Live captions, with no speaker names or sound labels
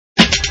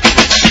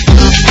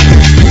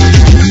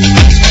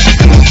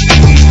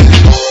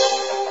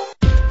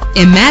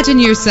Imagine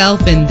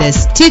yourself in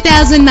this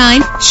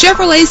 2009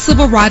 Chevrolet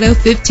Silverado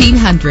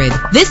 1500.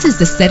 This is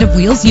the set of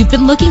wheels you've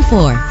been looking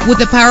for,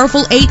 with a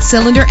powerful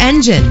 8-cylinder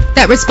engine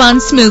that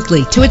responds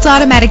smoothly to its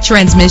automatic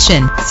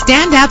transmission.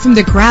 Stand out from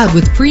the crowd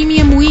with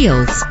premium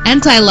wheels.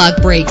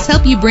 Anti-lock brakes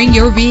help you bring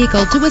your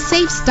vehicle to a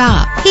safe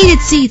stop. Heated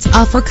seats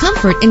offer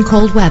comfort in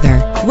cold weather.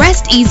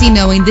 Rest easy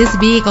knowing this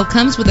vehicle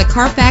comes with a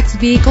Carfax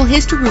Vehicle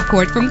History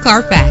Report from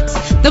Carfax,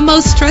 the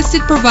most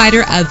trusted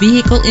provider of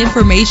vehicle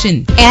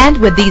information. And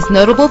with these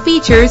notable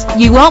features,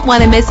 you won't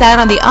want to miss out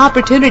on the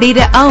opportunity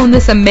to own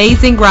this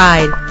amazing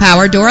ride.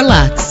 Power door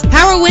locks,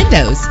 power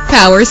windows,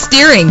 power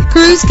steering,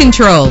 cruise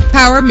control,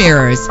 power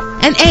mirrors,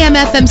 an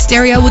AM/FM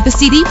stereo with a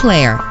CD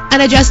player,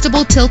 an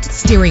adjustable tilt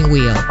steering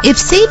wheel. If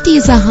safety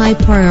is a high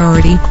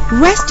priority,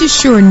 rest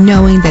assured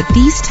knowing that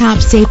these top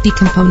safety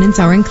components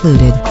are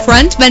included.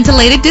 Front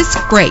ventilated disc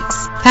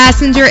brakes,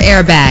 passenger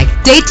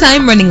airbag,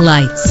 daytime running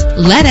lights.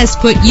 Let us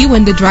put you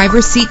in the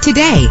driver's seat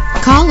today.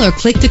 Call or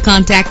click to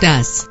contact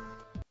us.